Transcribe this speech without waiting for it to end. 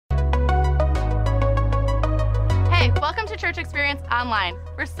Church Experience Online.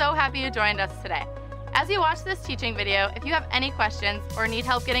 We're so happy you joined us today. As you watch this teaching video, if you have any questions or need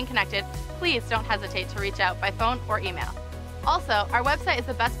help getting connected, please don't hesitate to reach out by phone or email. Also, our website is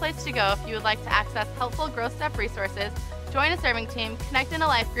the best place to go if you would like to access helpful Growth Step resources, join a serving team, connect in a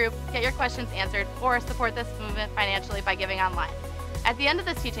life group, get your questions answered, or support this movement financially by giving online. At the end of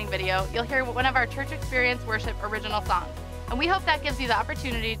this teaching video, you'll hear one of our Church Experience Worship original songs, and we hope that gives you the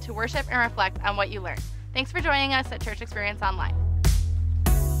opportunity to worship and reflect on what you learned. Thanks for joining us at Church Experience Online.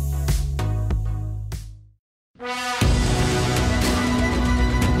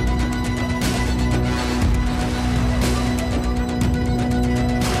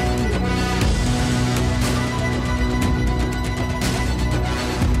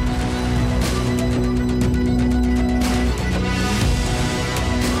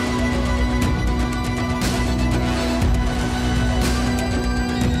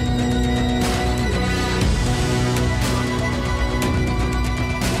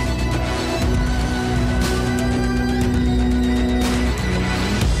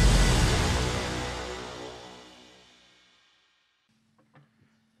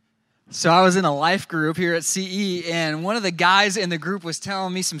 So I was in a life group here at CE, and one of the guys in the group was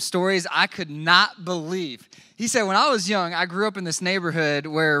telling me some stories I could not believe. He said, when I was young, I grew up in this neighborhood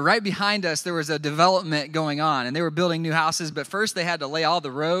where right behind us there was a development going on, and they were building new houses, but first they had to lay all the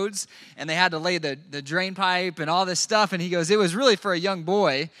roads, and they had to lay the drain pipe and all this stuff, and he goes, it was really for a young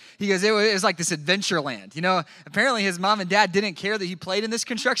boy. He goes, it was like this adventure land. You know, apparently his mom and dad didn't care that he played in this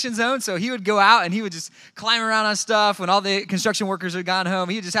construction zone, so he would go out and he would just climb around on stuff when all the construction workers had gone home.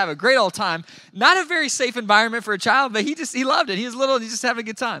 He would just have a great old time. Not a very safe environment for a child, but he loved it. He was little and he just having a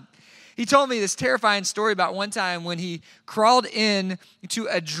good time. He told me this terrifying story about one time when he crawled in to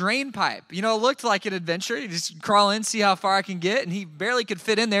a drain pipe. You know, it looked like an adventure. You just crawl in, see how far I can get, and he barely could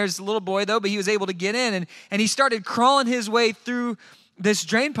fit in there. He's a little boy, though, but he was able to get in, and he started crawling his way through this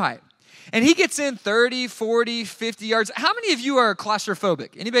drain pipe. And he gets in 30, 40, 50 yards. How many of you are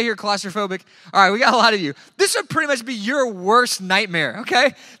claustrophobic? Anybody here claustrophobic? All right, we got a lot of you. This would pretty much be your worst nightmare,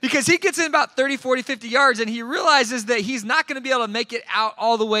 okay? Because he gets in about 30, 40, 50 yards, and he realizes that he's not going to be able to make it out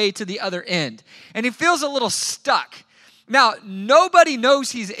all the way to the other end. And he feels a little stuck. Now, nobody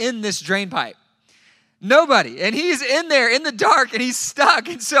knows he's in this drain pipe. Nobody. And he's in there in the dark and he's stuck.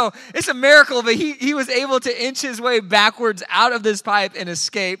 And so it's a miracle, but he was able to inch his way backwards out of this pipe and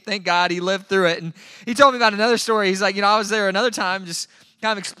escape. Thank God he lived through it. And he told me about another story. He's like, I was there another time just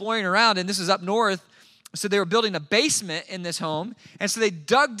kind of exploring around, and this was up north. So they were building a basement in this home. And so they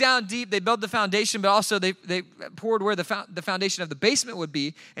dug down deep. They built the foundation, but also they poured where the foundation of the basement would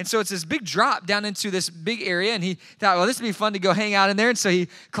be. And so it's this big drop down into this big area. And he thought, well, this would be fun to go hang out in there. And so he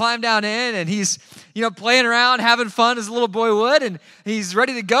climbed down in, and he's, playing around, having fun as a little boy would. And he's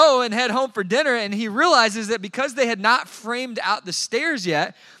ready to go and head home for dinner. And he realizes that because they had not framed out the stairs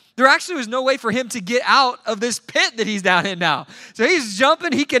yet, there actually was no way for him to get out of this pit that he's down in now. So he's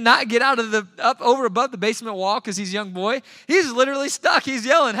jumping. He cannot get out of up over above the basement wall because he's a young boy. He's literally stuck. He's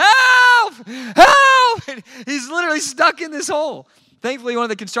yelling, help, help. And he's literally stuck in this hole. Thankfully, one of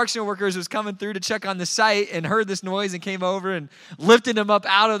the construction workers was coming through to check on the site and heard this noise and came over and lifted him up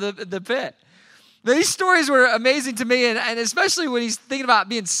out of the pit. Now, these stories were amazing to me, and especially when he's thinking about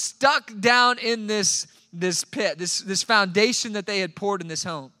being stuck down in this pit, this foundation that they had poured in this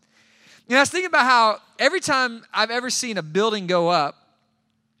home. I was thinking about how every time I've ever seen a building go up,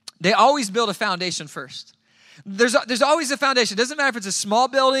 they always build a foundation first. There's always a foundation. It doesn't matter if it's a small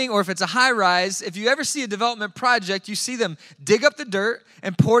building or if it's a high rise. If you ever see a development project, you see them dig up the dirt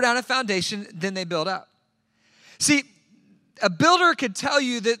and pour down a foundation, then they build up. See, a builder could tell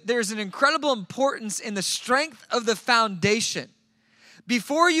you that there's an incredible importance in the strength of the foundation.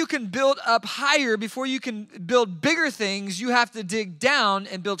 Before you can build up higher, before you can build bigger things, you have to dig down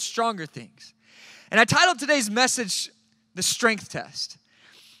and build stronger things. And I titled today's message, The Strength Test.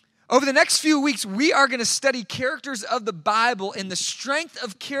 Over the next few weeks, we are going to study characters of the Bible and the strength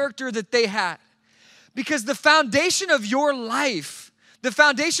of character that they had. Because the foundation of your life, the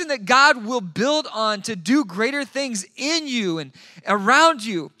foundation that God will build on to do greater things in you and around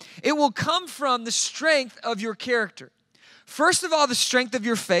you, it will come from the strength of your character. First of all, the strength of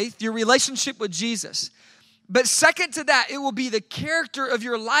your faith, your relationship with Jesus. But second to that, it will be the character of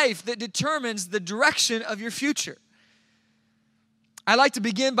your life that determines the direction of your future. I'd like to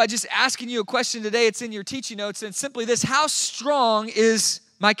begin by just asking you a question today. It's in your teaching notes, and simply this: how strong is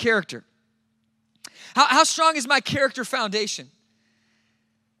my character? How strong is my character foundation?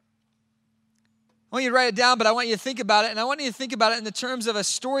 I want you to write it down, but I want you to think about it. And I want you to think about it in the terms of a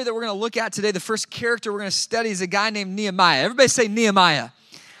story that we're going to look at today. The first character we're going to study is a guy named Nehemiah. Everybody say Nehemiah.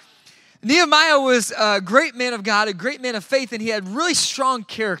 Nehemiah was a great man of God, a great man of faith, and he had really strong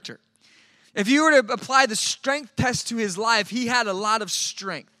character. If you were to apply the strength test to his life, he had a lot of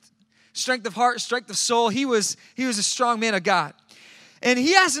strength. Strength of heart, strength of soul. He was a strong man of God. And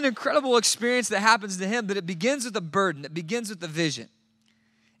he has an incredible experience that happens to him, that it begins with a burden. It begins with a vision.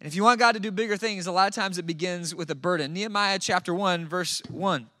 And if you want God to do bigger things, a lot of times it begins with a burden. Nehemiah chapter 1, verse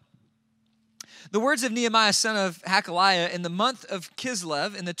 1. The words of Nehemiah, son of Hakaliah, in the month of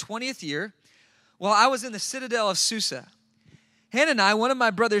Kislev, in the 20th year, while I was in the citadel of Susa, Hanani, one of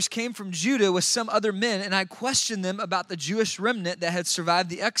my brothers, came from Judah with some other men, and I questioned them about the Jewish remnant that had survived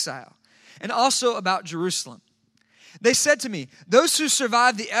the exile, and also about Jerusalem. They said to me, those who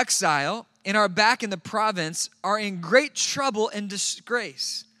survived the exile and are back in the province are in great trouble and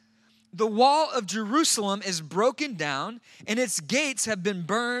disgrace. The wall of Jerusalem is broken down, and its gates have been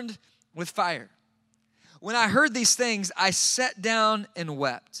burned with fire. When I heard these things, I sat down and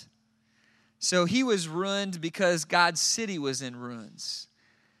wept. So he was ruined because God's city was in ruins.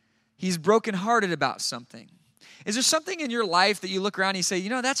 He's brokenhearted about something. Is there something in your life that you look around and you say,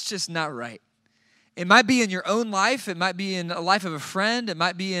 that's just not right? It might be in your own life. It might be in the life of a friend. It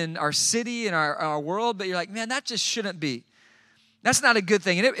might be in our city, in our world. But you're like, man, that just shouldn't be. That's not a good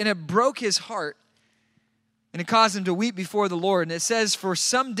thing. And it broke his heart. And it caused him to weep before the Lord. And it says, for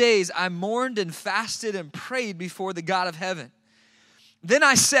some days I mourned and fasted and prayed before the God of heaven. Then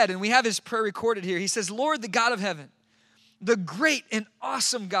I said, and we have his prayer recorded here. He says, Lord, the God of heaven, the great and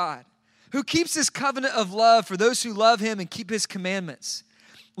awesome God, who keeps his covenant of love for those who love him and keep his commandments.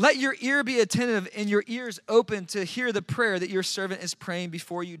 Let your ear be attentive and your ears open to hear the prayer that your servant is praying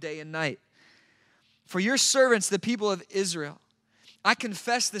before you day and night. For your servants, the people of Israel, I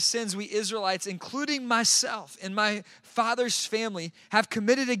confess the sins we Israelites, including myself and my father's family, have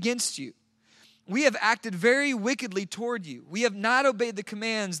committed against you. We have acted very wickedly toward you. We have not obeyed the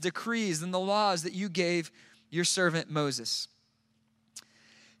commands, decrees, and the laws that you gave your servant Moses.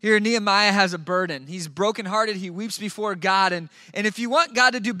 Here, Nehemiah has a burden. He's brokenhearted. He weeps before God. And if you want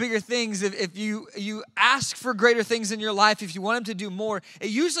God to do bigger things, if you ask for greater things in your life, if you want him to do more, it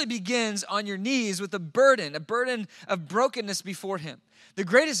usually begins on your knees with a burden of brokenness before him. The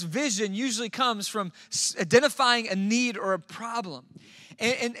greatest vision usually comes from identifying a need or a problem.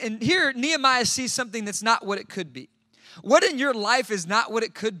 And here, Nehemiah sees something that's not what it could be. What in your life is not what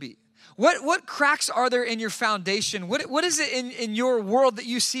it could be? What cracks are there in your foundation? What is it in your world that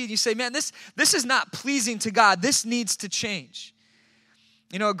you see and you say, man, this is not pleasing to God. This needs to change.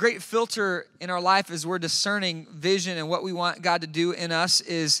 A great filter in our life as we're discerning vision and what we want God to do in us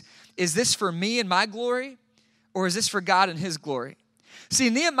is this for me and my glory, or is this for God and his glory?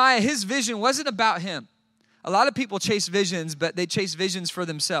 See, Nehemiah, his vision wasn't about him. A lot of people chase visions, but they chase visions for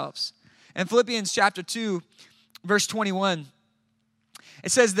themselves. In Philippians chapter 2, verse 21,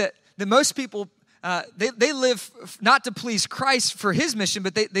 it says that most people, they live not to please Christ for his mission,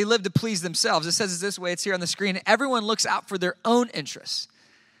 but they live to please themselves. It says it this way, it's here on the screen. Everyone looks out for their own interests,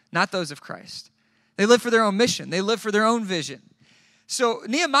 not those of Christ. They live for their own mission. They live for their own vision. So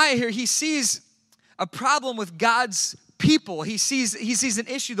Nehemiah here, he sees a problem with God's people. He sees an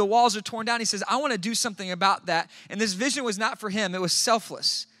issue. The walls are torn down. He says, I want to do something about that. And this vision was not for him. It was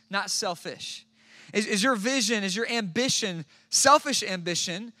selfless, not selfish. Is your vision, is your ambition selfish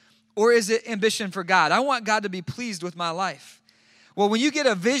ambition, or is it ambition for God? I want God to be pleased with my life. Well, when you get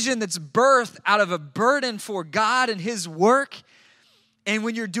a vision that's birthed out of a burden for God and his work, and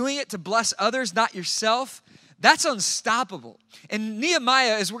when you're doing it to bless others, not yourself, that's unstoppable. And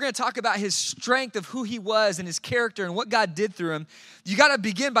Nehemiah, as we're going to talk about his strength of who he was and his character and what God did through him, you got to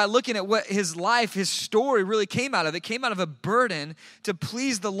begin by looking at what his life, his story really came out of. It came out of a burden to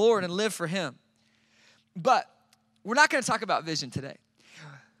please the Lord and live for him. But we're not going to talk about vision today.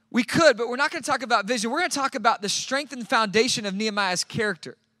 We could, but we're not going to talk about vision. We're going to talk about the strength and foundation of Nehemiah's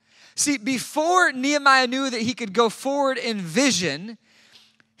character. See, before Nehemiah knew that he could go forward in vision,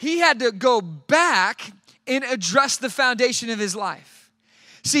 he had to go back and address the foundation of his life.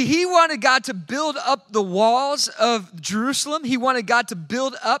 See, he wanted God to build up the walls of Jerusalem. He wanted God to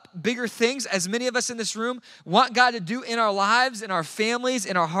build up bigger things, as many of us in this room want God to do in our lives, in our families,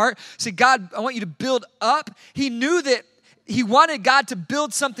 in our heart. See, God, I want you to build up. He knew that he wanted God to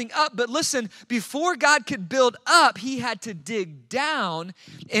build something up, but listen, before God could build up, he had to dig down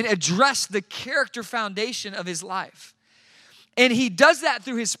and address the character foundation of his life. And he does that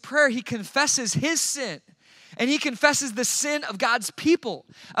through his prayer. He confesses his sin, and he confesses the sin of God's people,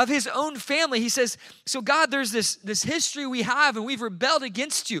 of his own family. He says, so God, there's this history we have, and we've rebelled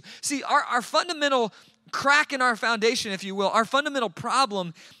against you. See, our fundamental crack in our foundation, if you will, our fundamental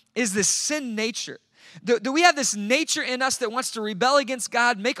problem is this sin nature. Do we have this nature in us that wants to rebel against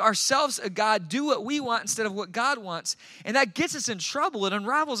God, make ourselves a God, do what we want instead of what God wants? And that gets us in trouble. It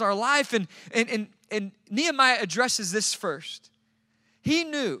unravels our life. And Nehemiah addresses this first. He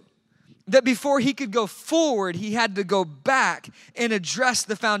knew that before he could go forward, he had to go back and address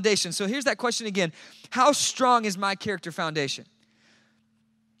the foundation. So here's that question again. How strong is my character foundation?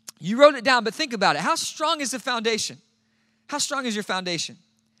 You wrote it down, but think about it. How strong is the foundation? How strong is your foundation?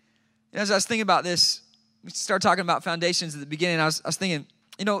 As I was thinking about this, we started talking about foundations at the beginning. I was thinking,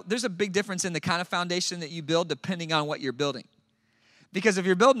 there's a big difference in the kind of foundation that you build depending on what you're building. Because if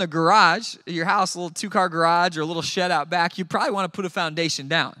you're building a garage, your house, a little 2-car garage or a little shed out back, you probably want to put a foundation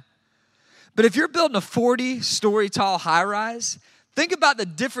down. But if you're building a 40-story tall high-rise, think about the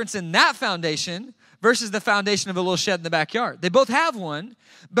difference in that foundation versus the foundation of a little shed in the backyard. They both have one,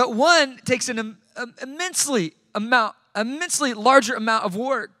 but one takes an immensely larger amount of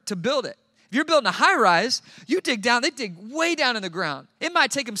work to build it. If you're building a high-rise, you dig down, they dig way down in the ground. It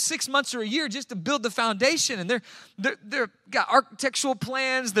might take them 6 months or a year just to build the foundation, and they're got architectural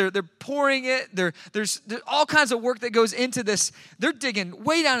plans, they're pouring it, there's all kinds of work that goes into this. They're digging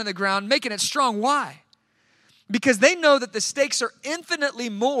way down in the ground, making it strong. Why? Because they know that the stakes are infinitely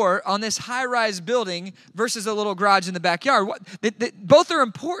more on this high-rise building versus a little garage in the backyard. Both are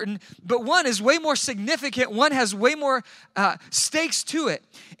important, but one is way more significant. One has way more stakes to it.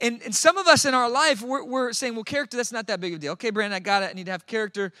 And some of us in our life, we're saying, well, character, that's not that big of a deal. Okay, Brandon, I got it. I need to have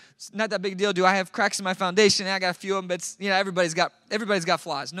character. It's not that big a deal. Do I have cracks in my foundation? I got a few of them, but everybody's got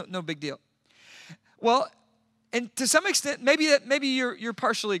flaws. No big deal. Well, and to some extent, maybe you're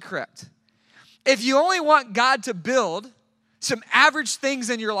partially correct. If you only want God to build some average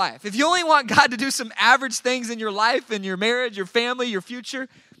things in your life, if you only want God to do some average things in your life, in your marriage, your family, your future,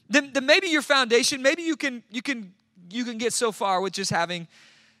 then maybe your foundation, maybe you can get so far with just having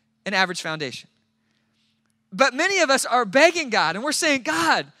an average foundation. But many of us are begging God, and we're saying,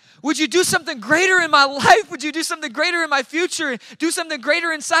 God, would you do something greater in my life? Would you do something greater in my future? Do something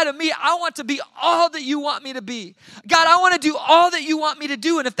greater inside of me? I want to be all that you want me to be. God, I want to do all that you want me to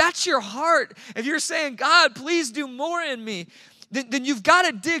do. And if that's your heart, if you're saying, God, please do more in me, then you've got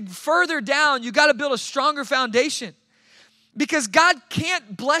to dig further down. You've got to build a stronger foundation. Because God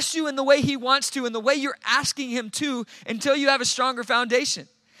can't bless you in the way he wants to, in the way you're asking him to, until you have a stronger foundation.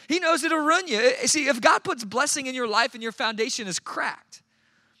 He knows it'll ruin you. See, if God puts blessing in your life and your foundation is cracked,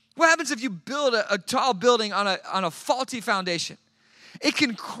 what happens if you build a tall building on a faulty foundation? It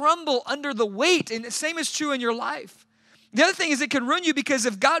can crumble under the weight, and the same is true in your life. The other thing is it can ruin you because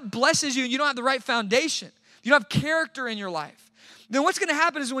if God blesses you and you don't have the right foundation, you don't have character in your life, then what's going to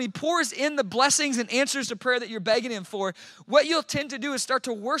happen is when he pours in the blessings and answers to prayer that you're begging him for, what you'll tend to do is start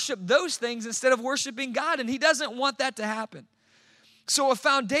to worship those things instead of worshiping God, and he doesn't want that to happen. So a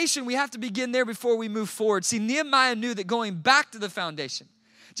foundation, we have to begin there before we move forward. See, Nehemiah knew that going back to the foundation,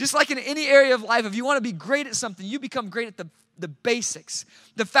 just like in any area of life, if you want to be great at something, you become great at the basics,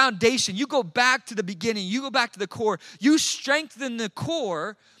 the foundation. You go back to the beginning. You go back to the core. You strengthen the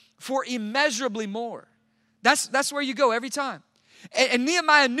core for immeasurably more. That's where you go every time. And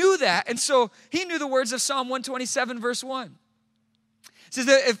Nehemiah knew that, and so he knew the words of Psalm 127, verse 1. It says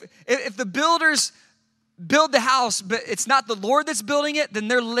that if the builders build the house, but it's not the Lord that's building it, then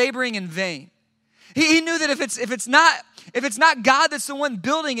they're laboring in vain. He knew that if it's not God that's the one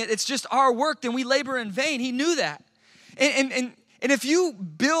building it, it's just our work, then we labor in vain. He knew that. And if you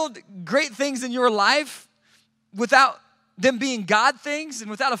build great things in your life without them being God things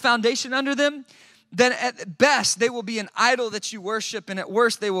and without a foundation under them, then at best they will be an idol that you worship, and at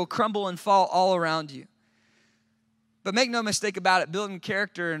worst they will crumble and fall all around you. But make no mistake about it, building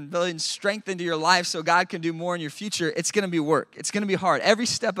character and building strength into your life so God can do more in your future, it's going to be work. It's going to be hard. Every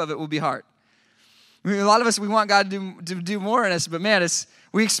step of it will be hard. I mean, a lot of us, we want God to do more in us, but man,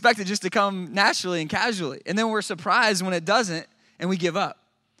 we expect it just to come naturally and casually. And then we're surprised when it doesn't, and we give up.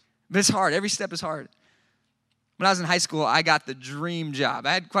 But it's hard. Every step is hard. When I was in high school, I got the dream job.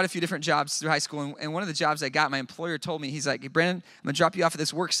 I had quite a few different jobs through high school, and one of the jobs I got, my employer told me, he's like, hey, Brandon, I'm going to drop you off at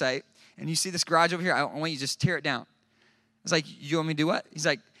this work site, and you see this garage over here? I want you to just tear it down. I was like, you want me to do what? He's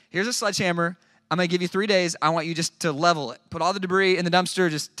like, here's a sledgehammer. I'm going to give you 3 days. I want you just to level it. Put all the debris in the dumpster,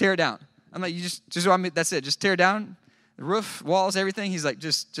 just tear it down. I'm like, you just want me, that's it. Just tear it down, the roof, walls, everything. He's like,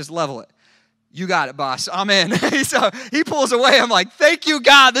 just level it. You got it, boss. I'm in. So he pulls away. I'm like, thank you,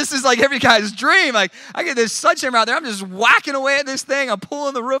 God. This is like every guy's dream. Like, I get this sledgehammer out there. I'm just whacking away at this thing. I'm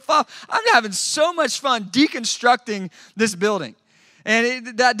pulling the roof off. I'm having so much fun deconstructing this building.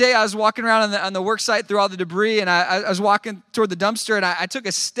 And that day I was walking around on the work site through all the debris, and I was walking toward the dumpster, and I took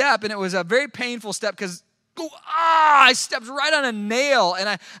a step, and it was a very painful step because I stepped right on a nail.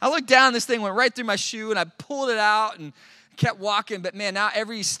 And I looked down, this thing went right through my shoe, and I pulled it out and kept walking. But man, now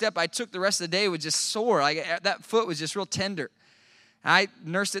every step I took the rest of the day was just sore. Like that foot was just real tender. I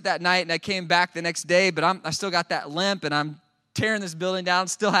nursed it that night, and I came back the next day, but I still got that limp, and I'm tearing this building down,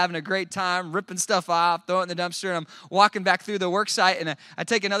 still having a great time, ripping stuff off, throwing it in the dumpster, and I'm walking back through the work site, and I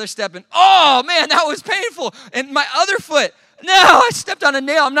take another step, and oh, man, that was painful. And my other foot, no, I stepped on a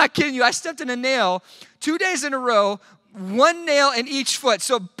nail. I'm not kidding you. I stepped in a nail 2 days in a row, one nail in each foot.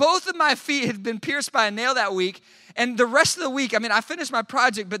 So both of my feet had been pierced by a nail that week. And the rest of the week, I mean, I finished my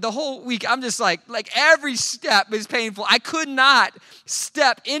project, but the whole week, I'm just like every step is painful. I could not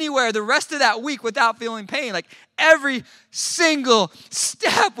step anywhere the rest of that week without feeling pain. Like every single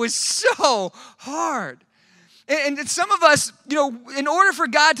step was so hard. And some of us, in order for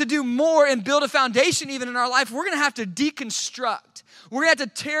God to do more and build a foundation even in our life, we're going to have to deconstruct. We're going to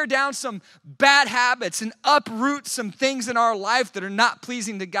have to tear down some bad habits and uproot some things in our life that are not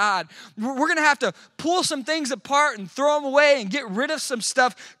pleasing to God. We're going to have to pull some things apart and throw them away and get rid of some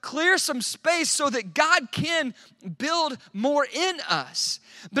stuff, clear some space so that God can build more in us.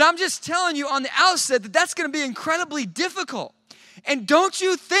 But I'm just telling you on the outset that that's going to be incredibly difficult. And don't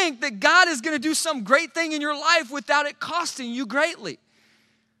you think that God is going to do some great thing in your life without it costing you greatly?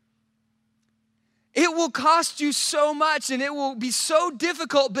 It will cost you so much, and it will be so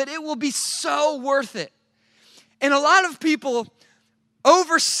difficult, but it will be so worth it. And a lot of people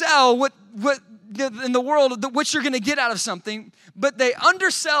oversell what in the world, what you're going to get out of something, but they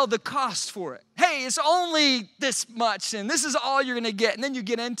undersell the cost for it. Hey, it's only this much, and this is all you're going to get. And then you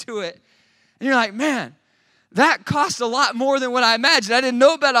get into it, and you're like, man, that cost a lot more than what I imagined. I didn't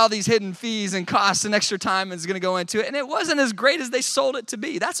know about all these hidden fees and costs and extra time is going to go into it. And it wasn't as great as they sold it to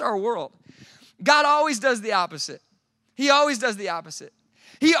be. That's our world. God always does the opposite. He always does the opposite.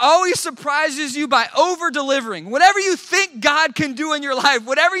 He always surprises you by over-delivering. Whatever you think God can do in your life,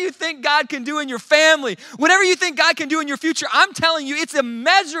 whatever you think God can do in your family, whatever you think God can do in your future, I'm telling you, it's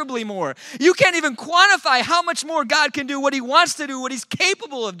immeasurably more. You can't even quantify how much more God can do, what He wants to do, what He's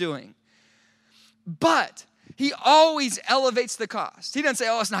capable of doing. But He always elevates the cost. He doesn't say,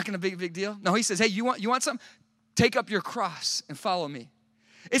 oh, it's not going to be a big deal. No, He says, hey, you want something? Take up your cross and follow me.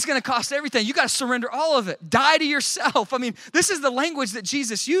 It's going to cost everything. You got to surrender all of it. Die to yourself. I mean, this is the language that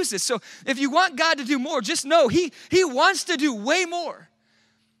Jesus uses. So if you want God to do more, just know He wants to do way more.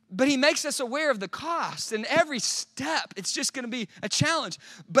 But He makes us aware of the cost. And every step, it's just going to be a challenge.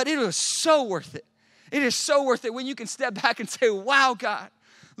 But it is so worth it. It is so worth it when you can step back and say, wow, God,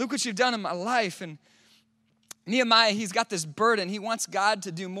 look what you've done in my life. And Nehemiah, he's got this burden. He wants God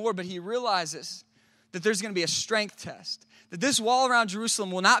to do more, but he realizes that there's going to be a strength test, that this wall around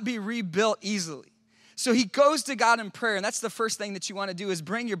Jerusalem will not be rebuilt easily. So he goes to God in prayer, and that's the first thing that you want to do is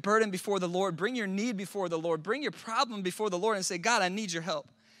bring your burden before the Lord, bring your need before the Lord, bring your problem before the Lord and say, God, I need your help.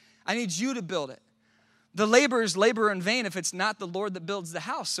 I need you to build it. The laborers labor in vain if it's not the Lord that builds the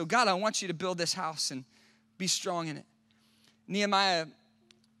house. So God, I want you to build this house and be strong in it. Nehemiah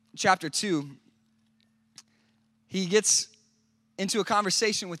chapter 2, he gets into a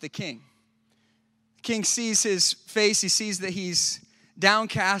conversation with the king. The king sees his face. He sees that he's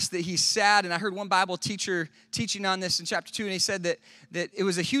downcast, that he's sad. And I heard one Bible teacher teaching on this in chapter 2, and he said that it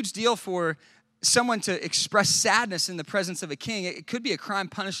was a huge deal for someone to express sadness in the presence of a king. It could be a crime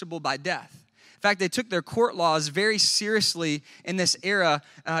punishable by death. In fact, they took their court laws very seriously in this era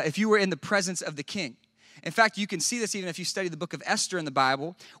if you were in the presence of the king. In fact, you can see this even if you study the book of Esther in the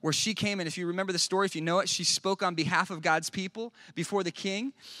Bible, where she came, and if you remember the story, if you know it, she spoke on behalf of God's people before the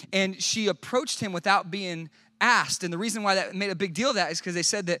king, and she approached him without being asked. And the reason why that made a big deal of that is because they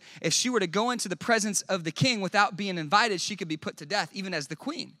said that if she were to go into the presence of the king without being invited, she could be put to death, even as the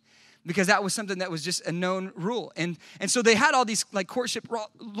queen, because that was something that was just a known rule. And so they had all these like courtship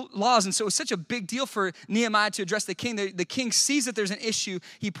laws, and so it was such a big deal for Nehemiah to address the king. The king sees that there's an issue.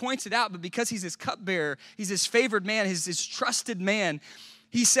 He points it out, but because he's his cupbearer, he's his favored man, his trusted man,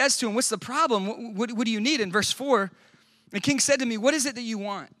 he says to him, what's the problem? What do you need? In verse 4, the king said to me, what is it that you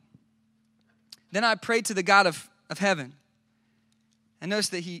want? Then I prayed to the God of heaven. And notice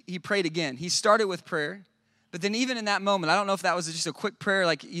that he prayed again. He started with prayer. But then even in that moment, I don't know if that was just a quick prayer,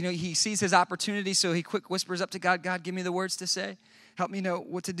 like, he sees his opportunity, so he quick whispers up to God, God, give me the words to say. Help me know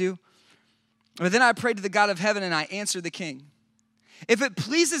what to do. But then I prayed to the God of heaven, and I answered the king. If it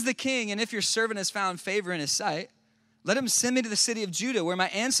pleases the king, and if your servant has found favor in his sight, let him send me to the city of Judah, where my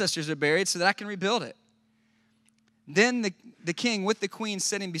ancestors are buried, so that I can rebuild it. Then the king, with the queen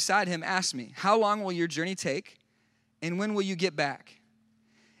sitting beside him, asked me, how long will your journey take, and when will you get back?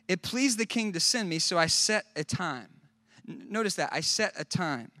 It pleased the king to send me, so I set a time. Notice that, I set a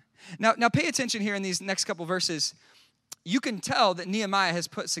time. Now pay attention here in these next couple verses. You can tell that Nehemiah has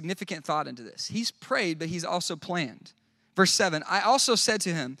put significant thought into this. He's prayed, but he's also planned. Verse 7, I also said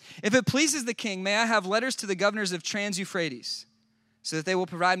to him, if it pleases the king, may I have letters to the governors of Trans-Euphrates, so that they will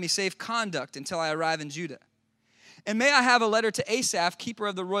provide me safe conduct until I arrive in Judah. And may I have a letter to Asaph, keeper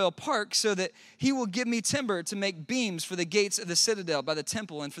of the royal park, so that he will give me timber to make beams for the gates of the citadel by the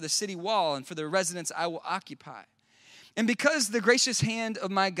temple and for the city wall and for the residence I will occupy. And because the gracious hand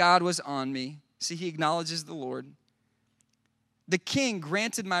of my God was on me, see, he acknowledges the Lord, the king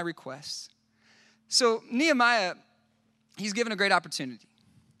granted my requests. So Nehemiah, he's given a great opportunity,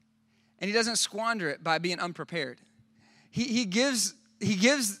 and he doesn't squander it by being unprepared. He gives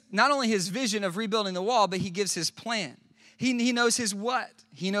not only his vision of rebuilding the wall, but he gives his plan. He knows his what.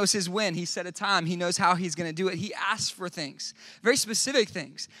 He knows his when. He set a time. He knows how he's going to do it. He asks for things, very specific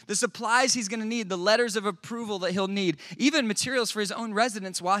things. The supplies he's going to need, the letters of approval that he'll need, even materials for his own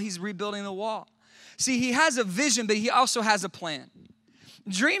residence while he's rebuilding the wall. See, he has a vision, but he also has a plan.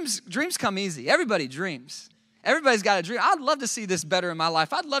 Dreams come easy. Everybody dreams. Everybody's got a dream. I'd love to see this better in my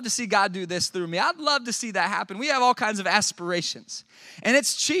life. I'd love to see God do this through me. I'd love to see that happen. We have all kinds of aspirations. And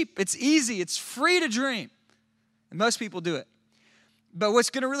it's cheap. It's easy. It's free to dream. And most people do it. But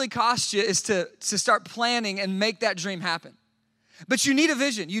what's going to really cost you is to start planning and make that dream happen. But you need a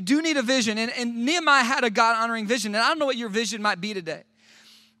vision. You do need a vision. And Nehemiah had a God-honoring vision. And I don't know what your vision might be today.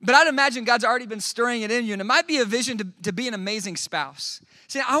 But I'd imagine God's already been stirring it in you. And it might be a vision to be an amazing spouse.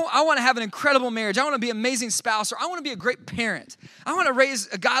 See, I want to have an incredible marriage. I want to be an amazing spouse, or I want to be a great parent. I want to raise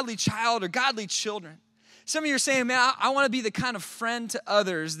a godly child or godly children. Some of you are saying, man, I want to be the kind of friend to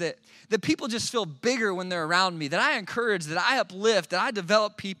others that people just feel bigger when they're around me, that I encourage, that I uplift, that I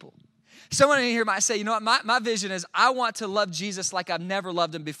develop people. Someone in here might say, you know what, my vision is I want to love Jesus like I've never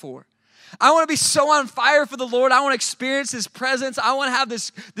loved him before. I want to be so on fire for the Lord. I want to experience his presence. I want to have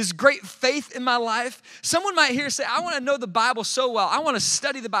this great faith in my life. Someone might hear say, I want to know the Bible so well. I want to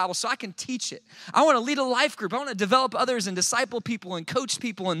study the Bible so I can teach it. I want to lead a life group. I want to develop others and disciple people and coach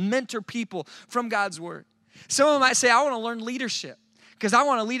people and mentor people from God's word. Someone might say, I want to learn leadership because I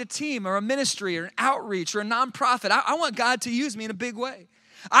want to lead a team or a ministry or an outreach or a nonprofit. I want God to use me in a big way.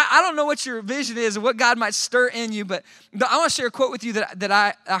 I don't know what your vision is and what God might stir in you, but I want to share a quote with you that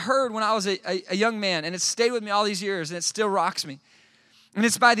I heard when I was a young man, and it's stayed with me all these years, and it still rocks me. And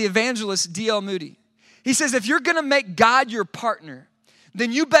it's by the evangelist D.L. Moody. He says, if you're going to make God your partner,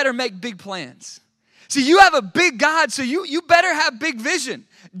 then you better make big plans. See, you have a big God, so you better have big vision.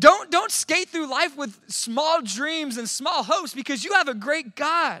 Don't skate through life with small dreams and small hopes because you have a great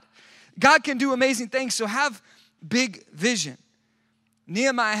God. God can do amazing things, so have big vision.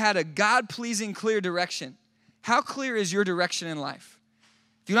 Nehemiah had a God-pleasing, clear direction. How clear is your direction in life?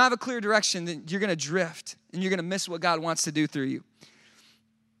 If you don't have a clear direction, then you're going to drift, and you're going to miss what God wants to do through you.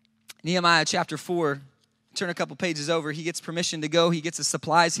 Nehemiah chapter 4, turn a couple pages over. He gets permission to go. He gets the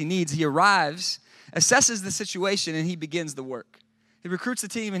supplies he needs. He arrives, assesses the situation, and he begins the work. He recruits the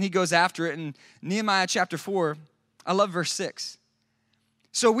team, and he goes after it. And Nehemiah chapter 4, I love verse 6.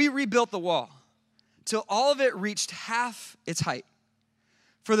 So we rebuilt the wall till all of it reached half its height.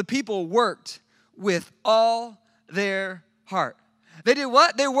 For the people worked with all their heart. They did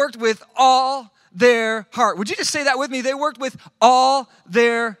what? They worked with all their heart. Would you just say that with me? They worked with all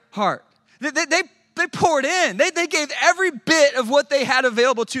their heart. They poured in. They gave every bit of what they had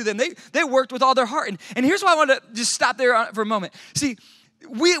available to them. They worked with all their heart. And here's why I want to just stop there for a moment. See,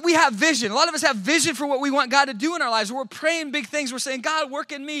 we have vision. A lot of us have vision for what we want God to do in our lives. We're praying big things. We're saying, God,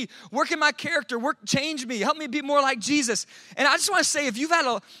 work in me. Work in my character. Change me. Help me be more like Jesus. And I just want to say, if you've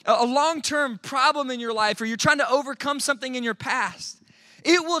had a long-term problem in your life or you're trying to overcome something in your past,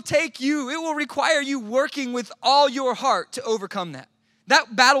 it will require you working with all your heart to overcome that.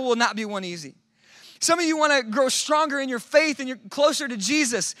 That battle will not be one easy. Some of you want to grow stronger in your faith and you're closer to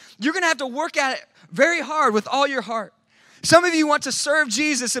Jesus. You're going to have to work at it very hard with all your heart. Some of you want to serve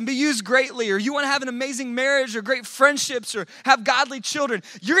Jesus and be used greatly, or you want to have an amazing marriage or great friendships or have godly children.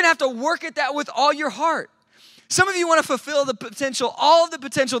 You're going to have to work at that with all your heart. Some of you want to fulfill the potential, all of the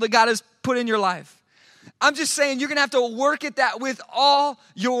potential that God has put in your life. I'm just saying you're going to have to work at that with all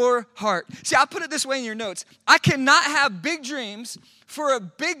your heart. See, I put it this way in your notes. I cannot have big dreams for a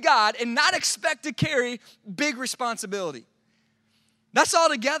big God and not expect to carry big responsibility. That's all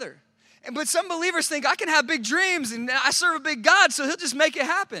together. But some believers think I can have big dreams and I serve a big God, so he'll just make it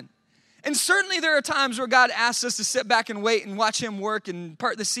happen. And certainly there are times where God asks us to sit back and wait and watch him work and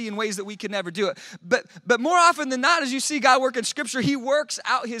part the sea in ways that we could never do it. But more often than not, as you see God work in Scripture, he works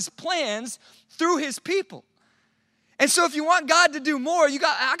out his plans through his people. And so if you want God to do more,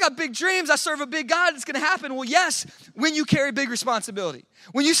 I got big dreams. I serve a big God. It's going to happen. Well, yes, when you carry big responsibility.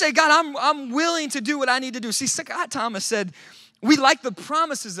 When you say, God, I'm willing to do what I need to do. See, Scott Thomas said, we like the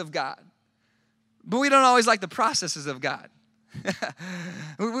promises of God, but we don't always like the processes of God.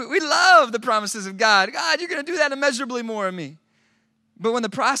 we love the promises of God. God, you're going to do that immeasurably more in me. But when the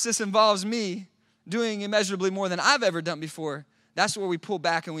process involves me doing immeasurably more than I've ever done before, that's where we pull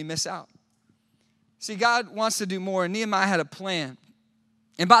back and we miss out. See, God wants to do more. Nehemiah had a plan.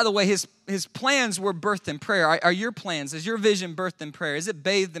 And by the way, his plans were birthed in prayer. Are your plans, is your vision birthed in prayer? Is it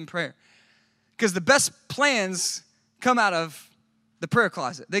bathed in prayer? Because the best plans come out of the prayer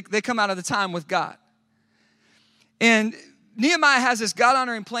closet. They come out of the time with God. And Nehemiah has this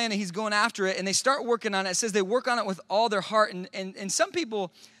God-honoring plan, and he's going after it, and they start working on it. It says they work on it with all their heart. And some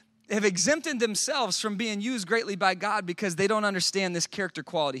people have exempted themselves from being used greatly by God because they don't understand this character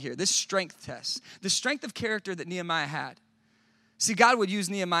quality here, this strength test, the strength of character that Nehemiah had. See, God would use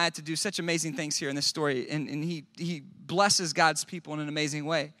Nehemiah to do such amazing things here in this story, and he blesses God's people in an amazing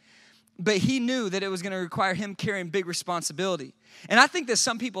way. But he knew that it was going to require him carrying big responsibility. And I think that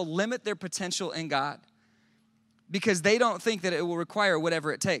some people limit their potential in God because they don't think that it will require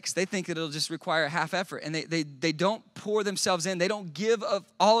whatever it takes. They think that it'll just require a half effort, and they don't pour themselves in. They don't give of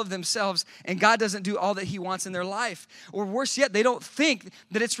all of themselves, and God doesn't do all that he wants in their life. Or worse yet, they don't think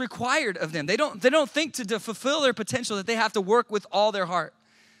that it's required of them. They don't think to fulfill their potential that they have to work with all their heart.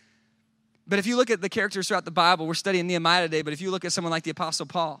 But if you look at the characters throughout the Bible, we're studying Nehemiah today, but if you look at someone like the Apostle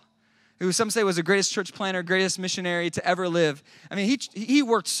Paul, who some say was the greatest church planner, greatest missionary to ever live, I mean, he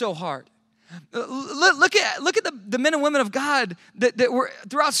worked so hard. Look at the men and women of God that were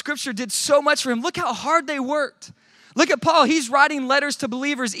throughout Scripture did so much for him. Look how hard they worked. Look at Paul. He's writing letters to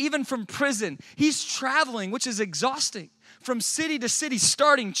believers even from prison. He's traveling, which is exhausting, from city to city,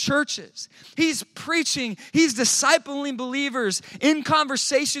 starting churches. He's preaching. He's discipling believers in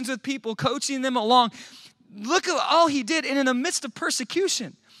conversations with people, coaching them along. Look at all he did. And in the midst of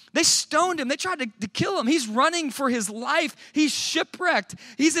persecution, they stoned him. They tried to kill him. He's running for his life. He's shipwrecked.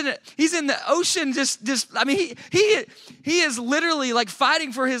 He's in the ocean. I mean, he is literally like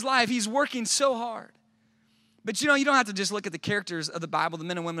fighting for his life. He's working so hard. But you don't have to just look at the characters of the Bible, the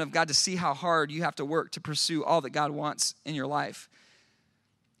men and women of God, to see how hard you have to work to pursue all that God wants in your life.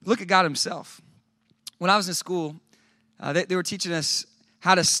 Look at God himself. When I was in school, they were teaching us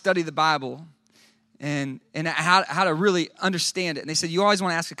how to study the Bible and how to really understand it. And they said, you always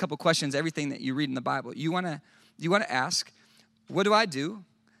want to ask a couple questions, everything that you read in the Bible. You want to ask, what do I do?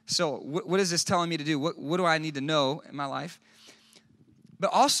 So what is this telling me to do? What do I need to know in my life?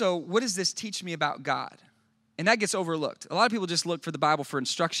 But also, what does this teach me about God? And that gets overlooked. A lot of people just look for the Bible for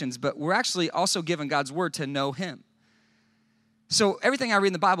instructions, but we're actually also given God's word to know him. So everything I read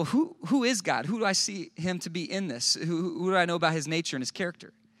in the Bible, who is God? Who do I see him to be in this? Who do I know about his nature and his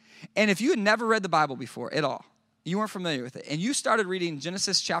character? And if you had never read the Bible before at all, you weren't familiar with it, and you started reading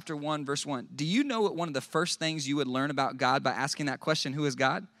Genesis chapter 1, verse 1, do you know what one of the first things you would learn about God by asking that question, who is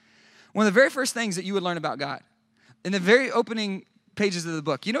God? One of the very first things that you would learn about God, in the very opening pages of the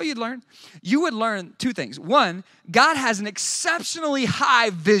book, you know what you'd learn? You would learn two things. One, God has an exceptionally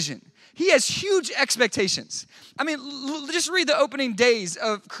high vision. He has huge expectations. I mean, just read the opening days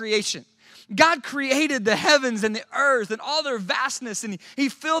of creation. God created the heavens and the earth and all their vastness, and he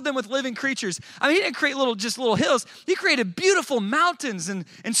filled them with living creatures. I mean, he didn't create little hills. He created beautiful mountains and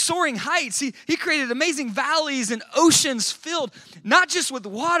soaring heights. He created amazing valleys and oceans filled not just with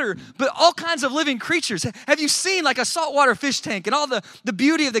water, but all kinds of living creatures. Have you seen like a saltwater fish tank and all the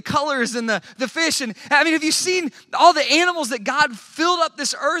beauty of the colors and the fish? And I mean, have you seen all the animals that God filled up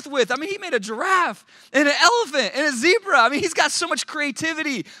this earth with? I mean, he made a giraffe and an elephant and a zebra. I mean, he's got so much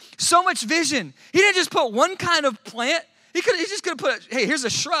creativity, so much vision. He didn't just put one kind of plant. He just could have put, hey, here's a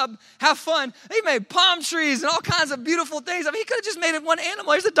shrub, have fun. He made palm trees and all kinds of beautiful things. I mean, he could have just made it one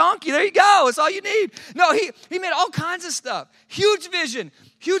animal. Here's a donkey. There you go. It's all you need. No, he made all kinds of stuff. Huge vision,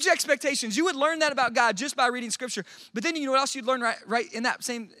 huge expectations. You would learn that about God just by reading Scripture. But then you know what else you'd learn right in that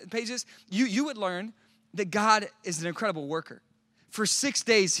same pages? You would learn that God is an incredible worker. For 6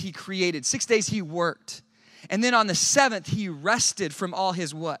 days he created. 6 days he worked. And then on the seventh, he rested from all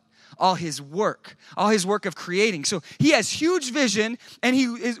his what? All his work of creating. So he has huge vision, and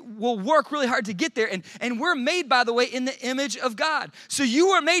will work really hard to get there. And we're made, by the way, in the image of God. So you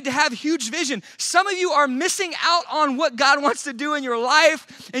are made to have huge vision. Some of you are missing out on what God wants to do in your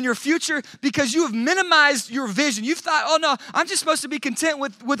life and your future because you have minimized your vision. You've thought, oh no, I'm just supposed to be content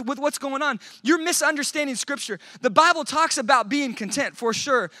with what's going on. You're misunderstanding Scripture. The Bible talks about being content for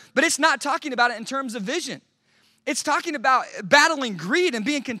sure, but it's not talking about it in terms of vision. It's talking about battling greed and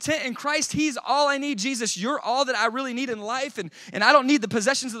being content in Christ. He's all I need. Jesus, you're all that I really need in life, and I don't need the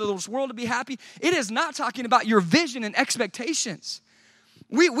possessions of this world to be happy. It is not talking about your vision and expectations.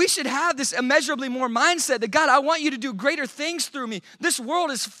 We should have this immeasurably more mindset that, God, I want you to do greater things through me. This world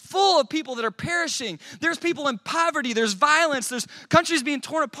is full of people that are perishing. There's people in poverty. There's violence. There's countries being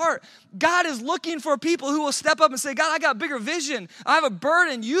torn apart. God is looking for people who will step up and say, God, I got bigger vision. I have a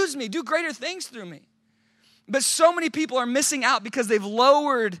burden. Use me. Do greater things through me. But so many people are missing out because they've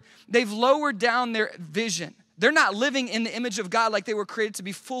lowered down their vision. They're not living in the image of God like they were created to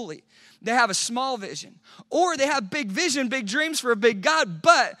be fully. They have a small vision. Or they have big vision, big dreams for a big God,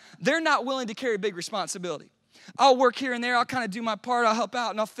 but they're not willing to carry big responsibility. I'll work here and there. I'll kind of do my part. I'll help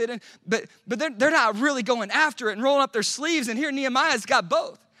out and I'll fit in. But they're not really going after it and rolling up their sleeves. And here Nehemiah's got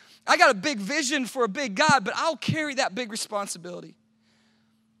both. I got a big vision for a big God, but I'll carry that big responsibility.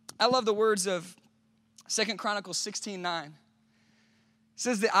 I love the words of 2 Chronicles 16:9. It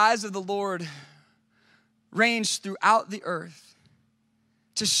says, the eyes of the Lord range throughout the earth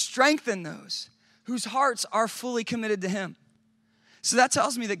to strengthen those whose hearts are fully committed to him. So that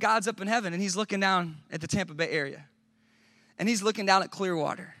tells me that God's up in heaven and he's looking down at the Tampa Bay area. And he's looking down at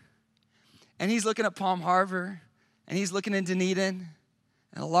Clearwater. And he's looking at Palm Harbor. And he's looking in Dunedin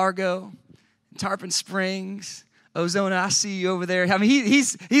and Largo and Tarpon Springs. Ozona, I see you over there. I mean,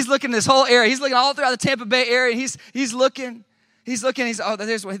 he's looking this whole area. He's looking all throughout the Tampa Bay area. He's looking. There's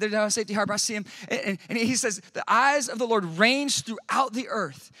down at Safety Harbor. I see him. And he says, the eyes of the Lord range throughout the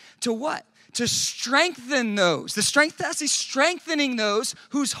earth. To what? To strengthen those. The strength test, he's strengthening those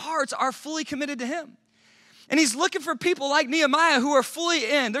whose hearts are fully committed to him. And he's looking for people like Nehemiah who are fully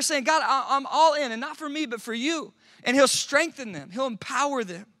in. They're saying, God, I'm all in, and not for me, but for you. And he'll strengthen them. He'll empower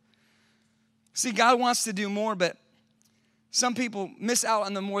them. See, God wants to do more, but some people miss out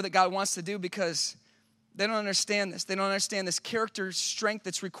on the more that God wants to do because they don't understand this. They don't understand this character strength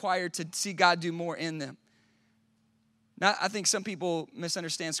that's required to see God do more in them. Now, I think some people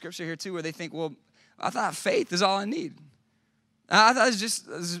misunderstand Scripture here too, where they think, well, I thought faith is all I need. I thought it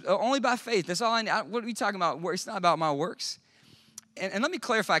was only by faith. That's all I need. What are we talking about? It's not about my works. And let me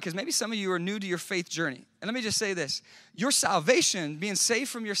clarify, because maybe some of you are new to your faith journey. And let me just say this. Your salvation, being saved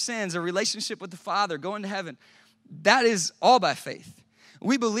from your sins, a relationship with the Father, going to heaven, that is all by faith.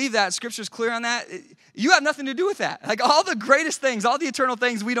 We believe that. Scripture's clear on that. You have nothing to do with that. Like all the greatest things, all the eternal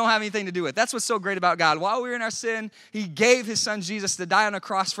things, we don't have anything to do with. That's what's so great about God. While we were in our sin, he gave his son Jesus to die on a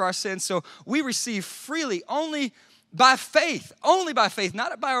cross for our sins. So we receive freely only by faith,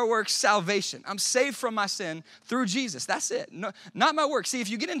 not by our works, salvation. I'm saved from my sin through Jesus. That's it. No, not my works. See, if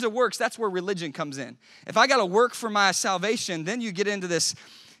you get into works, that's where religion comes in. If I got to work for my salvation, then you get into this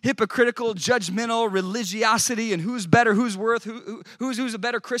hypocritical, judgmental religiosity and who's better, who's worth, who's a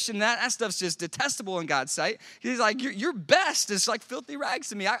better Christian. That stuff's just detestable in God's sight. He's like, your best is like filthy rags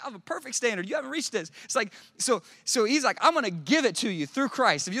to me. I have a perfect standard. You haven't reached this. It's like, so he's like, I'm going to give it to you through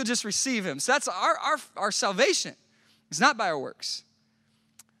Christ if you'll just receive him. So that's our salvation. It's not by our works.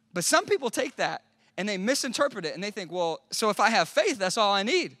 But some people take that and they misinterpret it and they think, well, so if I have faith, that's all I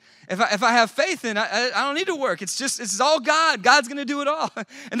need. If I have faith, then I don't need to work. It's all God. God's going to do it all.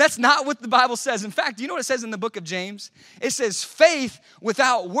 And that's not what the Bible says. In fact, you know what it says in the book of James? It says faith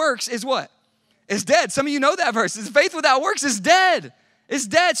without works is what? It's dead. Some of you know that verse. It's faith without works is dead. It's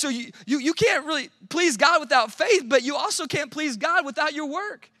dead. So you can't really please God without faith, but you also can't please God without your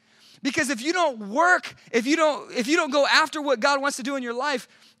work. Because if you don't work, if you don't go after what God wants to do in your life,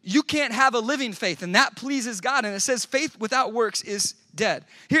 you can't have a living faith, and that pleases God. And it says faith without works is dead.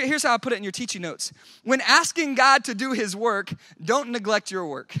 Here's how I put it in your teaching notes. When asking God to do his work, don't neglect your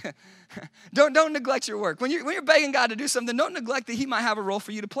work. Don't neglect your work. When you're begging God to do something, don't neglect that he might have a role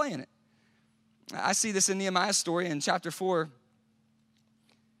for you to play in it. I see this in Nehemiah's story in chapter 4,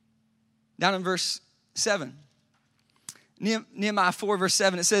 down in verse 7. Nehemiah 4, verse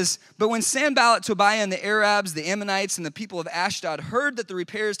 7, it says, but when Sanballat, Tobiah, and the Arabs, the Ammonites, and the people of Ashdod heard that the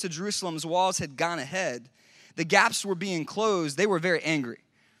repairs to Jerusalem's walls had gone ahead, the gaps were being closed, they were very angry.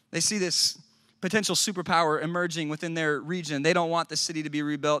 They see this potential superpower emerging within their region. They don't want the city to be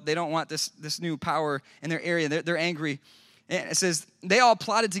rebuilt. They don't want this new power in their area. They're angry. And it says, they all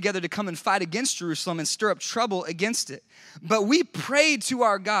plotted together to come and fight against Jerusalem and stir up trouble against it. But we prayed to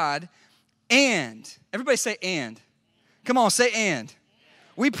our God and, everybody say and. Come on, say and.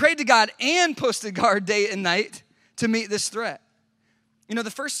 We prayed to God and posted guard day and night to meet this threat. You know, the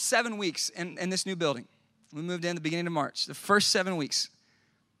first 7 weeks in this new building, we moved in the beginning of March. The first 7 weeks,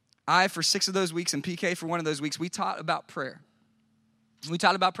 I for 6 of those weeks and PK for 1 of those weeks, we taught about prayer. We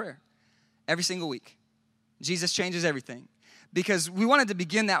taught about prayer every single week. Jesus changes everything. Because we wanted to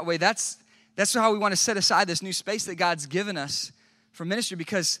begin that way. That's That's how we want to set aside this new space that God's given us for ministry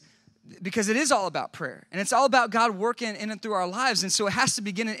because it is all about prayer. And it's all about God working in and through our lives. And so it has to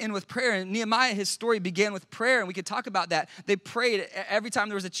begin and end with prayer. And Nehemiah, his story began with prayer. And we could talk about that. They prayed every time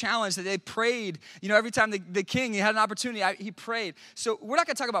there was a challenge. That they prayed. Every time the king had an opportunity, he prayed. So we're not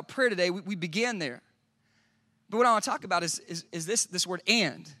going to talk about prayer today. We began there. But what I want to talk about is this word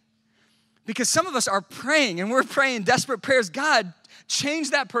 "and." Because some of us are praying, and we're praying desperate prayers. God,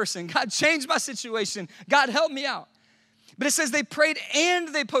 change that person. God, change my situation. God, help me out. But it says they prayed and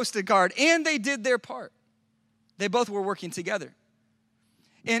they posted guard and they did their part. They both were working together.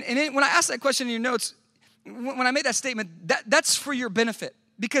 And when I asked that question in your notes, when I made that statement, that's for your benefit.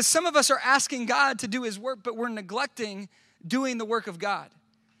 Because some of us are asking God to do his work, but we're neglecting doing the work of God.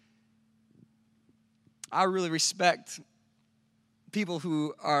 I really respect people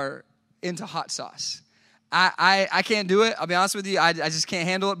who are into hot sauce. I can't do it. I'll be honest with you. I just can't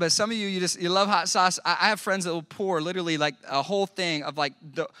handle it. But some of you, you love hot sauce. I have friends that will pour literally like a whole thing of like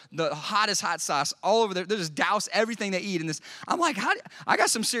the hottest hot sauce all over there. They just douse everything they eat in this. I'm like, I got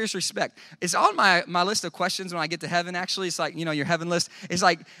some serious respect. It's on my list of questions when I get to heaven, actually. It's like, your heaven list. It's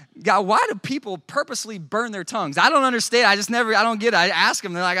like, God, why do people purposely burn their tongues? I don't understand. I don't get it. I ask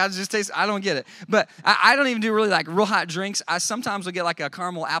them. They're like, I don't get it. But I don't even do really like real hot drinks. I sometimes will get like a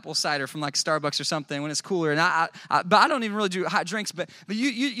caramel apple cider from like Starbucks or something when it's cool. And but I don't even really do hot drinks. But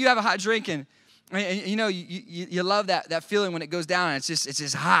you have a hot drink and you love that feeling when it goes down and it's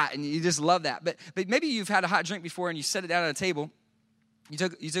just hot and you just love that. But maybe you've had a hot drink before and you set it down at a table. You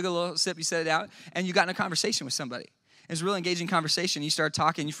took a little sip, you set it out, and you got in a conversation with somebody. It's a real engaging conversation. You start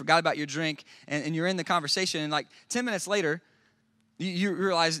talking, you forgot about your drink, and you're in the conversation. And like 10 minutes later, you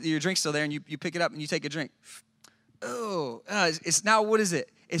realize that your drink's still there, and you pick it up and you take a drink. It's now, what is it?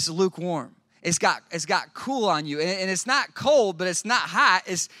 It's lukewarm. It's got cool on you, and it's not cold, but it's not hot.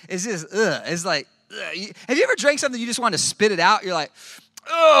 It's just It's like, have you ever drank something you just want to spit it out? You're like,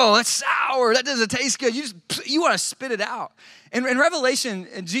 oh, that's sour. That doesn't taste good. You want to spit it out. And in Revelation,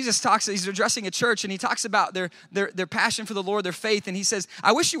 Jesus talks. He's addressing a church, and he talks about their passion for the Lord, their faith, and he says,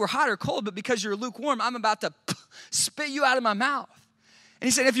 "I wish you were hot or cold, but because you're lukewarm, I'm about to spit you out of my mouth." And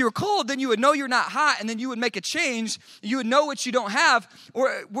he said, if you were cold, then you would know you're not hot, and then you would make a change. You would know what you don't have,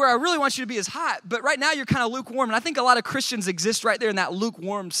 or where I really want you to be is hot. But right now, you're kind of lukewarm, and I think a lot of Christians exist right there in that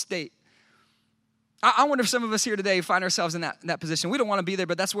lukewarm state. I wonder if some of us here today find ourselves in that position. We don't want to be there,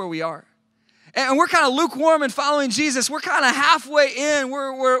 but that's where we are. And we're kind of lukewarm and following Jesus. We're kind of halfway in.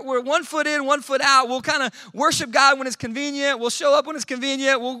 We're 1 foot in, 1 foot out. We'll kind of worship God when it's convenient. We'll show up when it's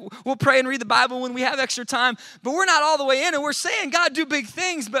convenient. We'll pray and read the Bible when we have extra time. But we're not all the way in. And we're saying, God, do big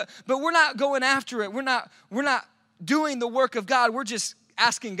things, but we're not going after it. We're not doing the work of God. We're just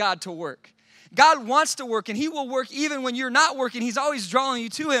asking God to work. God wants to work, and he will work even when you're not working. He's always drawing you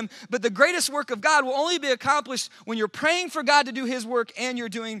to him. But the greatest work of God will only be accomplished when you're praying for God to do his work and you're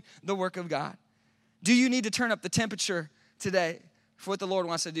doing the work of God. Do you need to turn up the temperature today for what the Lord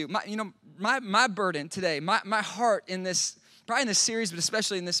wants to do? My burden today, my heart in this, probably in this series, but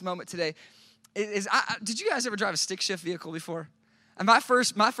especially in this moment today, is did you guys ever drive a stick shift vehicle before? And my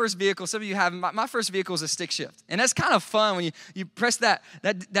first vehicle, some of you haven't, my first vehicle is a stick shift. And that's kind of fun when you press that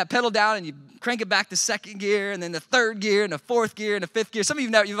pedal down and you crank it back to second gear and then the third gear and the fourth gear and the fifth gear. Some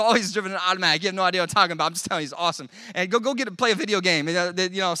of you've always driven an automatic. You have no idea what I'm talking about. I'm just telling you, it's awesome. And go play a video game.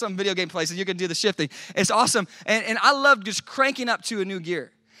 Some video game place and you can do the shifting. It's awesome. And I love just cranking up to a new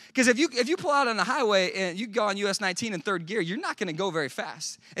gear. Because if you pull out on the highway and you go on US 19 in third gear, you're not going to go very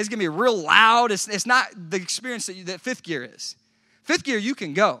fast. It's going to be real loud. It's not the experience that fifth gear is. Fifth gear, you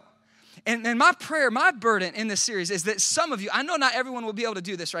can go. And my prayer, my burden in this series is that some of you, I know not everyone will be able to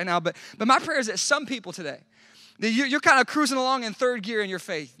do this right now, but my prayer is that some people today, that you're kind of cruising along in third gear in your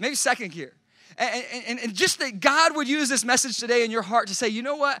faith, maybe second gear. And just that God would use this message today in your heart to say, you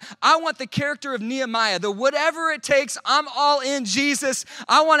know what? I want the character of Nehemiah, the whatever it takes, I'm all in Jesus.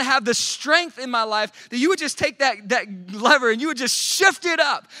 I want to have the strength in my life that you would just take that lever and you would just shift it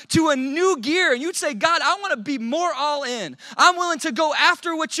up to a new gear. And you'd say, God, I want to be more all in. I'm willing to go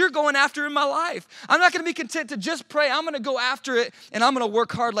after what you're going after in my life. I'm not going to be content to just pray. I'm going to go after it and I'm going to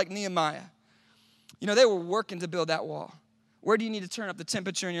work hard like Nehemiah. They were working to build that wall. Where do you need to turn up the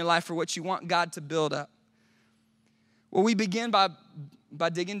temperature in your life for what you want God to build up? Well, we begin by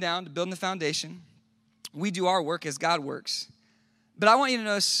digging down, to building the foundation. We do our work as God works. But I want you to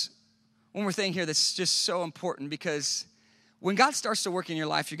notice one more thing here that's just so important, because when God starts to work in your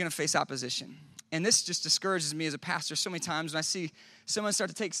life, you're going to face opposition. And this just discourages me as a pastor so many times when I see someone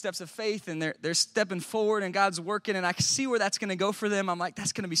start to take steps of faith and they're stepping forward and God's working and I see where that's going to go for them. I'm like,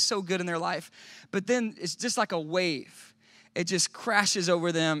 that's going to be so good in their life. But then it's just like a wave. it just crashes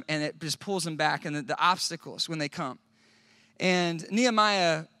over them and it just pulls them back, and the obstacles when they come. And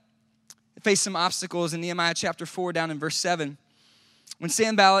Nehemiah faced some obstacles in Nehemiah chapter 4 down in verse 7. When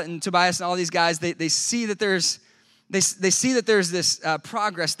Sanballat and Tobias and all these guys, they see that there's this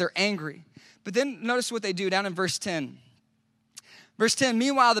progress, they're angry. But then notice what they do down in verse 10. Verse 10,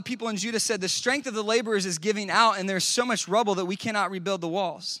 meanwhile, the people in Judah said, the strength of the laborers is giving out, and there's so much rubble that we cannot rebuild the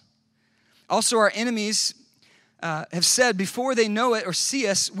walls. Also, our enemies have said, before they know it or see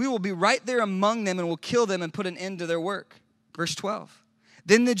us, we will be right there among them and will kill them and put an end to their work. Verse 12,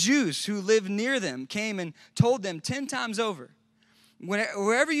 then the Jews who lived near them came and told them 10 times over,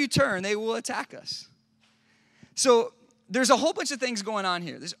 wherever you turn, they will attack us. So there's a whole bunch of things going on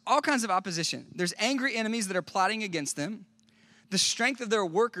here. There's all kinds of opposition. There's angry enemies that are plotting against them. The strength of their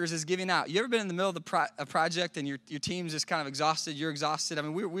workers is giving out. You ever been in the middle of a project and your team's just kind of exhausted? You're exhausted. I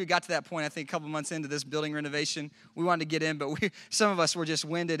mean, we got to that point, I think, a couple months into this building renovation. We wanted to get in, but some of us were just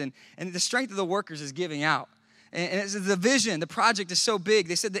winded. And the strength of the workers is giving out. And it's the vision, the project is so big.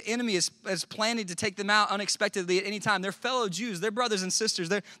 They said the enemy is planning to take them out unexpectedly at any time. Their fellow Jews, their brothers and sisters,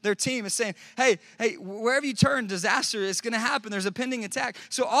 their team is saying, hey, wherever you turn, disaster is going to happen. There's a pending attack.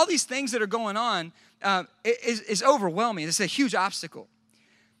 So all these things that are going on is overwhelming. It's a huge obstacle.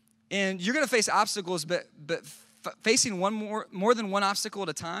 And you're going to face obstacles, but facing more than one obstacle at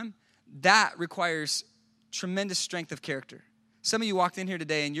a time, that requires tremendous strength of character. Some of you walked in here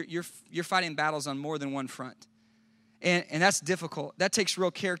today and you're fighting battles on more than one front. And that's difficult. That takes real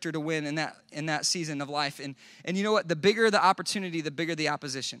character to win in that season of life. And you know what? The bigger the opportunity, the bigger the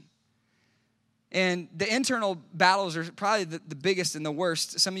opposition. And the internal battles are probably the biggest and the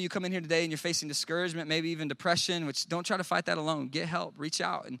worst. Some of you come in here today and you're facing discouragement, maybe even depression, which don't try to fight that alone. Get help, reach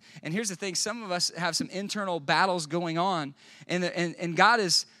out. And here's the thing, some of us have some internal battles going on, and God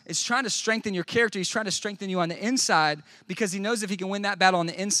is trying to strengthen your character. He's trying to strengthen you on the inside, because he knows if he can win that battle on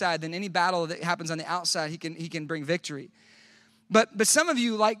the inside, then any battle that happens on the outside, he can bring victory. But some of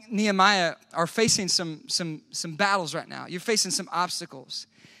you, like Nehemiah, are facing some battles right now. You're facing some obstacles.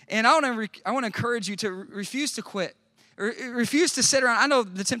 And I want to encourage you to refuse to quit. Refuse to sit around. I know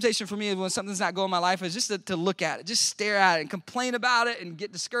the temptation for me when something's not going in my life is just to look at it, just stare at it and complain about it and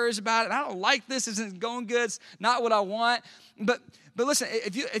get discouraged about it. I don't like this. This isn't going good. It's not what I want. But listen,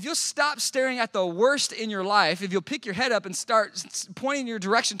 if you'll stop staring at the worst in your life, if you'll pick your head up and start pointing your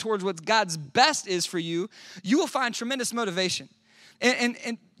direction towards what God's best is for you, you will find tremendous motivation.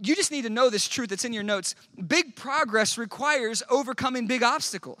 And you just need to know this truth that's in your notes. Big progress requires overcoming big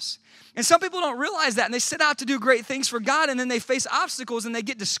obstacles. And some people don't realize that, and they set out to do great things for God, and then they face obstacles, and they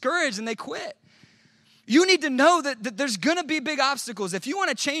get discouraged, and they quit. You need to know that there's going to be big obstacles. If you want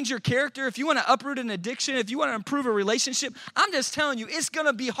to change your character, if you want to uproot an addiction, if you want to improve a relationship, I'm just telling you, it's going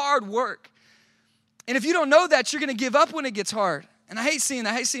to be hard work. And if you don't know that, you're going to give up when it gets hard. And I hate seeing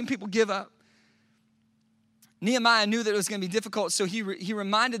that. I hate seeing people give up. Nehemiah knew that it was going to be difficult, so he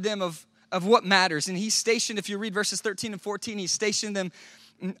reminded them of what matters. And he stationed, if you read verses 13 and 14, he stationed them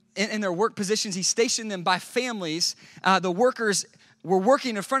in their work positions. He stationed them by families. The workers were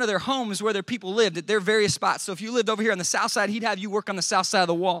working in front of their homes where their people lived at their various spots. So if you lived over here on the south side, he'd have you work on the south side of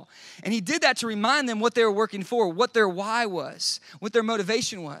the wall. And he did that to remind them what they were working for, what their why was, what their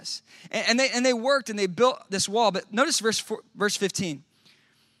motivation was. And they worked and they built this wall. But notice verse 15.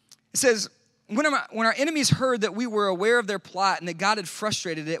 It says, when our enemies heard that we were aware of their plot and that God had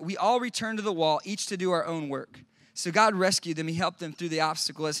frustrated it, we all returned to the wall, each to do our own work. So God rescued them. He helped them through the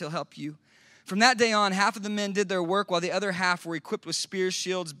obstacle as he'll help you. From that day on, half of the men did their work while the other half were equipped with spears,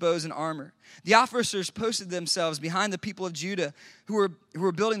 shields, bows, and armor. The officers posted themselves behind the people of Judah who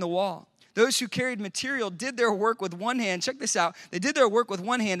were building the wall. Those who carried material did their work with one hand. Check this out. They did their work with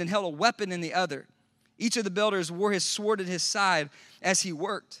one hand and held a weapon in the other. Each of the builders wore his sword at his side as he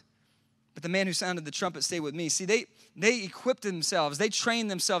worked. But the man who sounded the trumpet stayed with me. See, they equipped themselves. They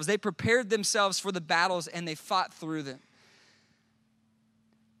trained themselves. They prepared themselves for the battles, and they fought through them.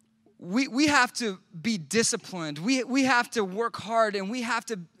 We have to be disciplined. We have to work hard, and we have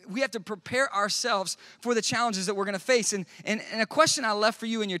to prepare ourselves for the challenges that we're going to face. And a question I left for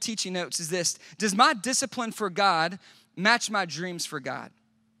you in your teaching notes is this: does my discipline for God match my dreams for God?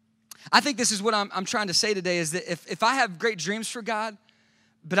 I think this is what I'm trying to say today, is that if I have great dreams for God,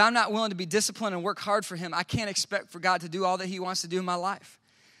 but I'm not willing to be disciplined and work hard for him, I can't expect for God to do all that he wants to do in my life.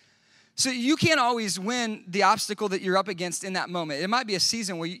 So you can't always win the obstacle that you're up against in that moment. It might be a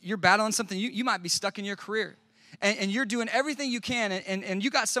season where you're battling something. You might be stuck in your career. And you're doing everything you can, and you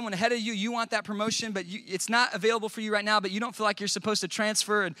got someone ahead of you. You want that promotion, but it's not available for you right now, but you don't feel like you're supposed to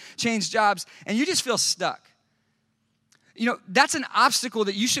transfer and change jobs, and you just feel stuck. You know, that's an obstacle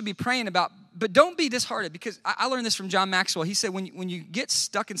that you should be praying about. But don't be disheartened, because I learned this from John Maxwell. He said, when you get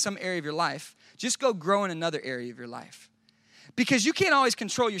stuck in some area of your life, just go grow in another area of your life. Because you can't always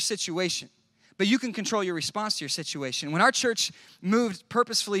control your situation, but you can control your response to your situation. When our church moved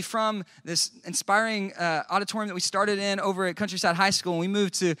purposefully from this inspiring auditorium that we started in over at Countryside High School, and we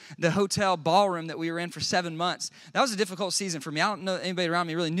moved to the hotel ballroom that we were in for 7 months, that was a difficult season for me. I don't know that anybody around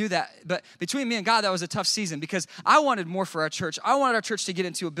me really knew that, but between me and God, that was a tough season because I wanted more for our church. I wanted our church to get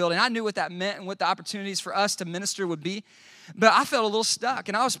into a building. I knew what that meant and what the opportunities for us to minister would be. But I felt a little stuck,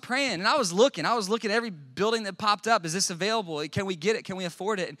 and I was praying, and I was looking at every building that popped up. Is this available? Can we get it? Can we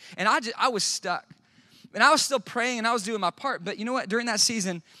afford it? And I was stuck. And I was still praying, and I was doing my part. But you know what? During that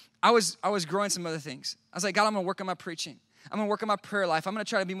season, I was growing some other things. I was like, God, I'm going to work on my preaching. I'm going to work on my prayer life. I'm going to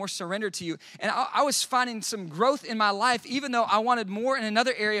try to be more surrendered to you. And I was finding some growth in my life, even though I wanted more in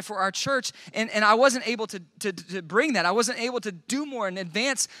another area for our church. And I wasn't able to bring that. I wasn't able to do more and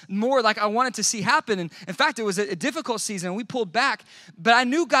advance more like I wanted to see happen. And in fact, it was a difficult season, and we pulled back. But I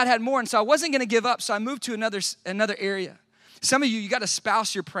knew God had more, and so I wasn't going to give up. So I moved to another area. Some of you got a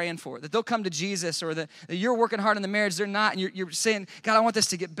spouse you're praying for, that they'll come to Jesus, or that you're working hard in the marriage, they're not, and you're saying, God, I want this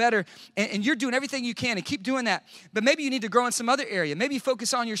to get better, and you're doing everything you can, and keep doing that. But maybe you need to grow in some other area. Maybe you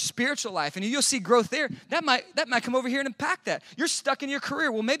focus on your spiritual life, and you'll see growth there. That might come over here and impact that. You're stuck in your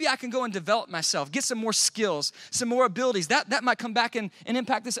career. Well, maybe I can go and develop myself, get some more skills, some more abilities. That might come back and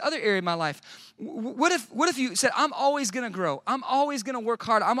impact this other area of my life. What if you said, I'm always going to grow. I'm always going to work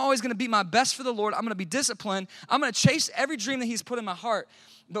hard. I'm always going to be my best for the Lord. I'm going to be disciplined. I'm going to chase every dream that he's put in my heart.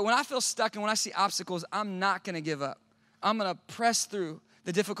 But when I feel stuck and when I see obstacles, I'm not going to give up. I'm going to press through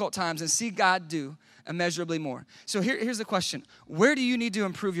the difficult times and see God do immeasurably more. So here's the question. Where do you need to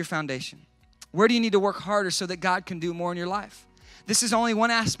improve your foundation? Where do you need to work harder so that God can do more in your life? This is only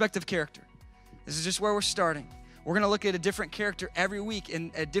one aspect of character. This is just where we're starting. We're going to look at a different character every week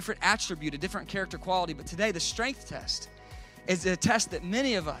and a different attribute, a different character quality. But today, the strength test is a test that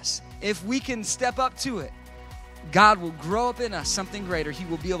many of us, if we can step up to it, God will grow up in us something greater. He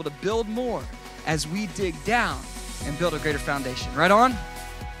will be able to build more as we dig down and build a greater foundation. Right on?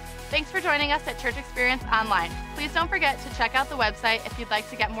 Thanks for joining us at Church Experience Online. Please don't forget to check out the website if you'd like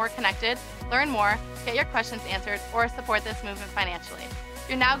to get more connected, learn more, get your questions answered, or support this movement financially.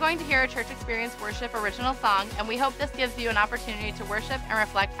 You're now going to hear a Church Experience Worship original song, and we hope this gives you an opportunity to worship and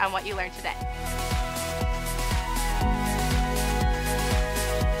reflect on what you learned today.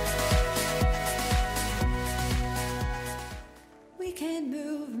 We can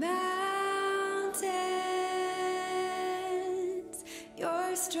move mountains.